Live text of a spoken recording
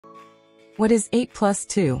What is 8 plus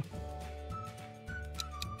 2?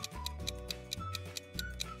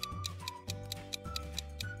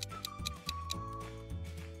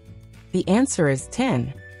 The answer is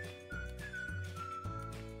 10.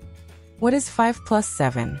 What is 5 plus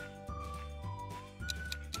 7?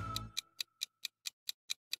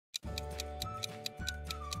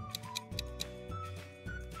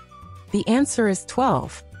 The answer is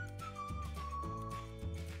 12.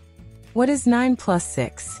 What is 9 plus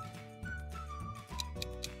 6?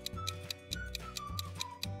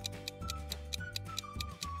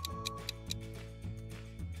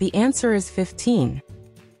 The answer is 15.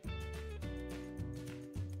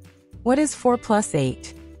 What is 4 plus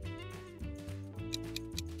 8?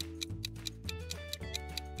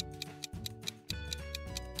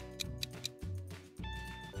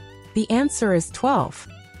 The answer is 12.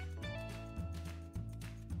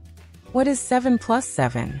 What is 7 plus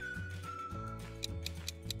 7?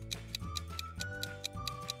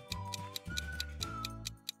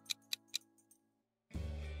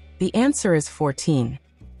 The answer is 14.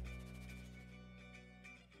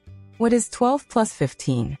 What is 12 plus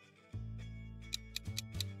 15?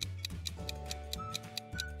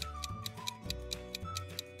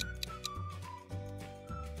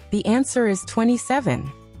 The answer is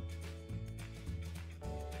 27.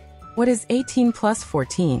 What is 18 plus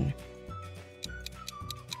 14?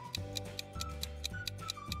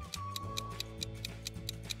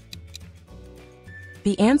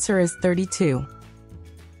 The answer is 32.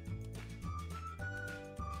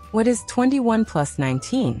 What is 21 plus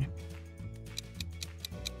 19?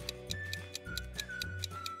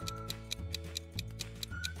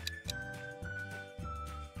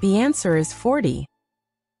 The answer is 40.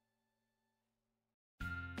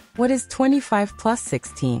 What is 25 plus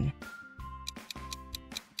 16?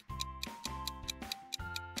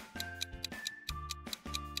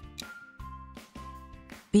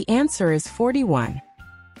 The answer is 41.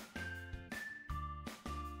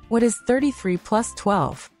 What is 33 plus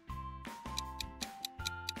 12?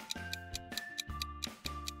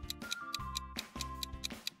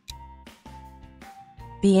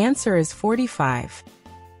 The answer is 45.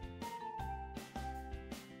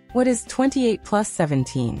 What is 28 plus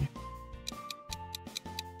 17?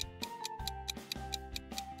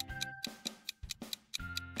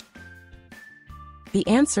 The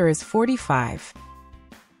answer is 45.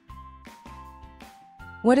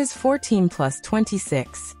 What is 14 plus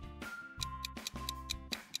 26?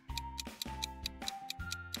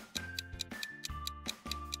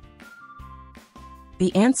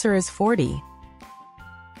 The answer is 40.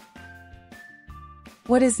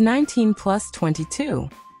 What is 19 plus 22?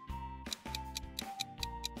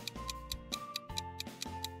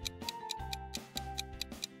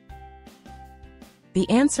 The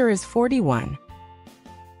answer is 41.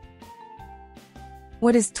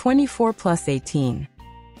 What is 24 plus 18?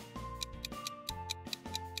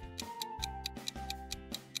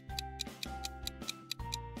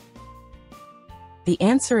 The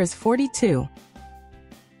answer is 42.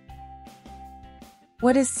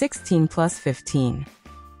 What is 16 plus 15?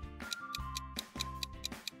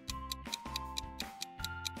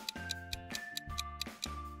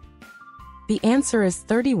 The answer is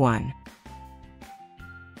 31.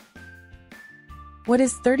 What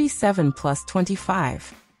is 37 plus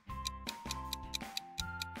 25?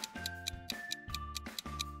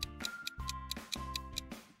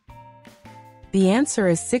 The answer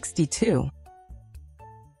is 62.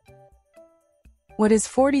 What is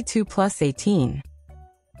 42 plus 18?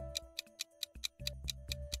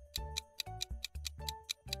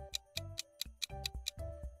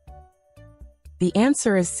 The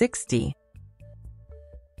answer is 60.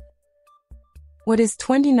 What is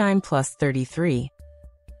 29 plus 33?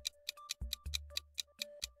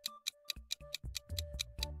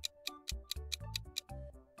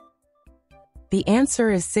 The answer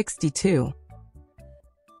is 62.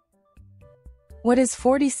 What is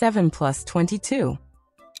 47 plus 22?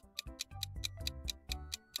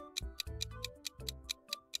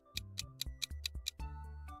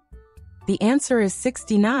 The answer is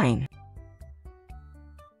 69.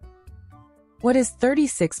 What is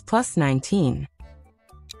 36 plus 19?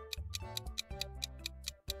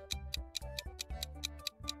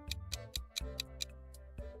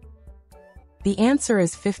 The answer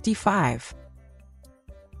is 55.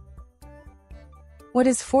 What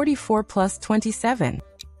is 44 plus 27?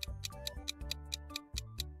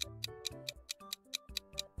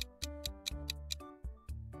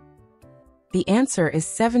 The answer is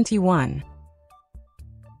 71.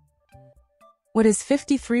 What is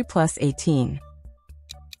 53 plus 18?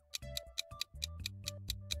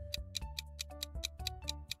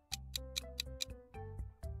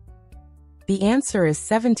 The answer is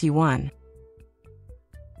 71.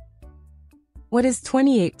 What is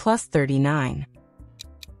 28 plus 39?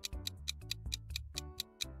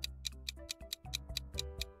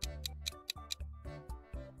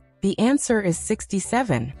 The answer is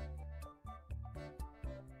 67.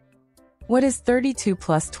 What is 32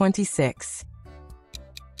 plus 26?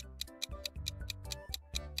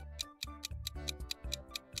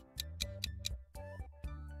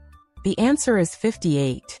 The answer is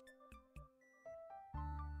 58.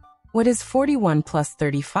 What is 41 plus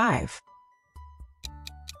 35?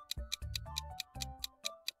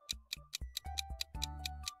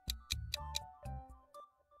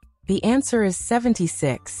 The answer is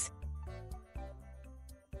 76.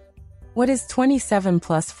 What is 27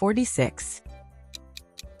 plus 46?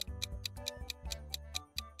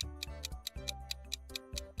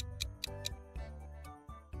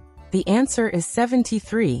 The answer is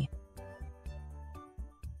 73.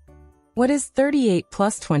 What is 38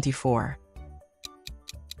 plus 24?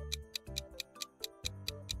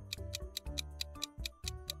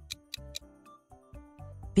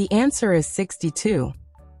 The answer is 62.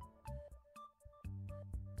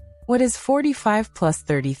 What is 45 plus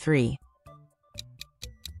 33?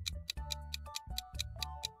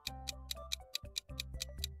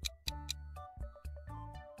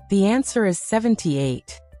 The answer is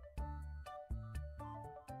 78.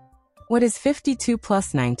 What is 52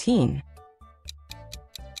 plus 19?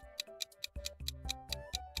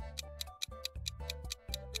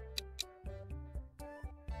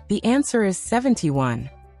 The answer is 71.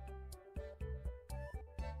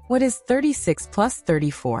 What is 36 plus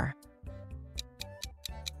 34?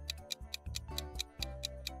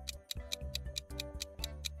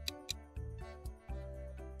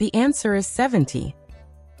 The answer is 70.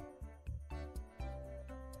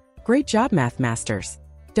 Great job, Math Masters!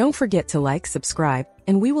 Don't forget to like, subscribe,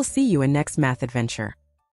 and we will see you in next math adventure.